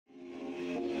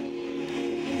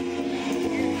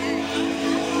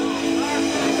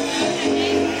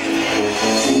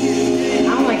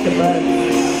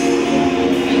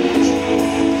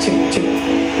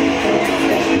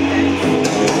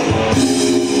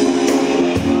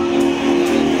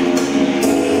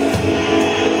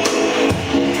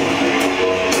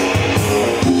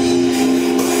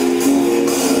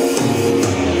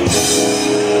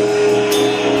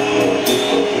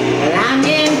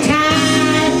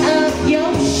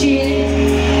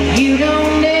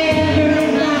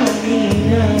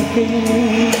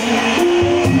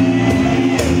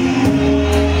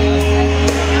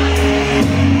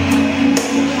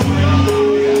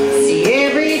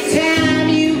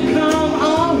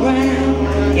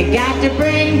to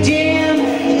bring Jim,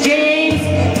 James,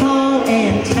 Paul,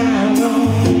 and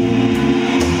Tyrone.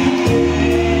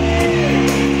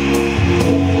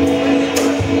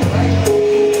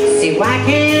 See, why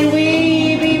can't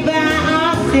we be by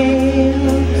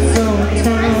ourselves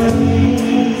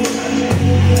sometimes?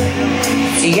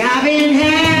 See, I've been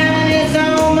having this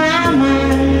on my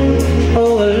mind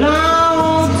for a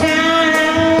long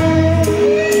time.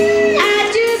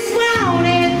 I just want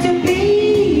it to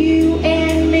be you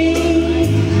and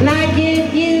me, like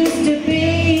it used to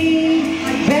be,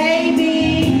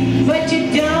 baby, but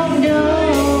you don't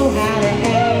know how to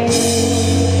act.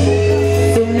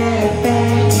 So matter of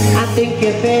fact, I think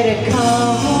you better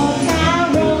call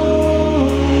Tyrone.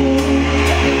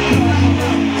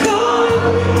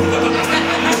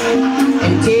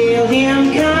 And tell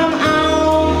him come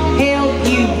on, help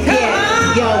you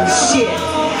get your shit.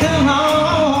 Come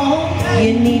on,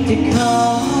 you need to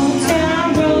call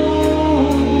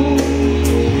Tyrone.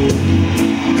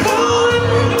 Call him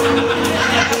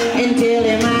and tell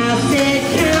him I said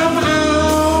come on.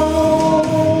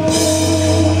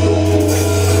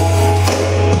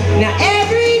 Now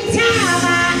every time I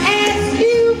ask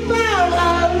you for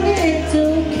a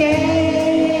little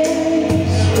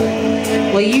cash,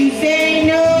 well you say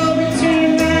no, but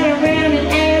turn right around and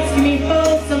ask me for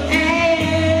some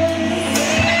ass.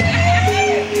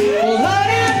 Well,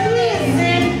 hold up,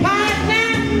 listen, partner,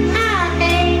 I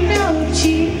ain't no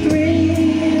cheap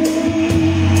thrill.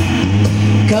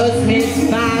 'Cause Miss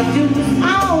Badu's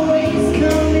always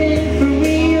coming for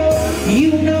real.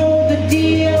 You know the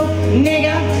deal,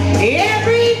 nigga.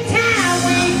 Every time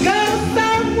we go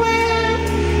somewhere,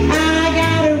 I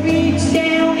gotta reach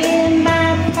down in my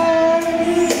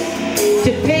purse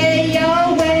to pay your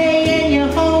way and your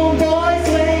homeboy's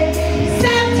way.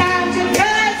 Sometimes your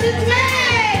cousin's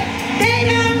way, they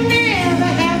don't never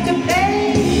have to pay.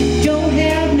 Don't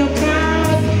have no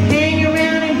cars, hang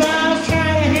around in bars, try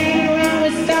to hang around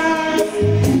with stars.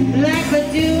 Like I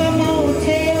do, I'm gonna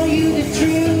tell you the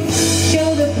truth, show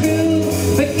the proof,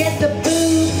 forget the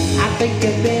boo. I think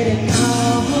you better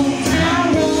call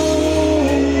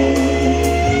Tyrone.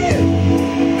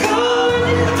 Call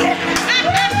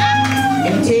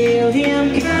and tell him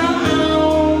come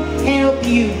on, help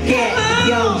you get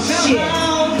your shit.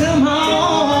 Come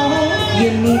on, you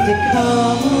need to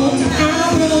call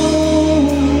Tyrone.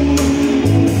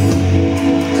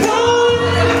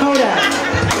 Hold up,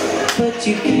 but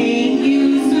you can't.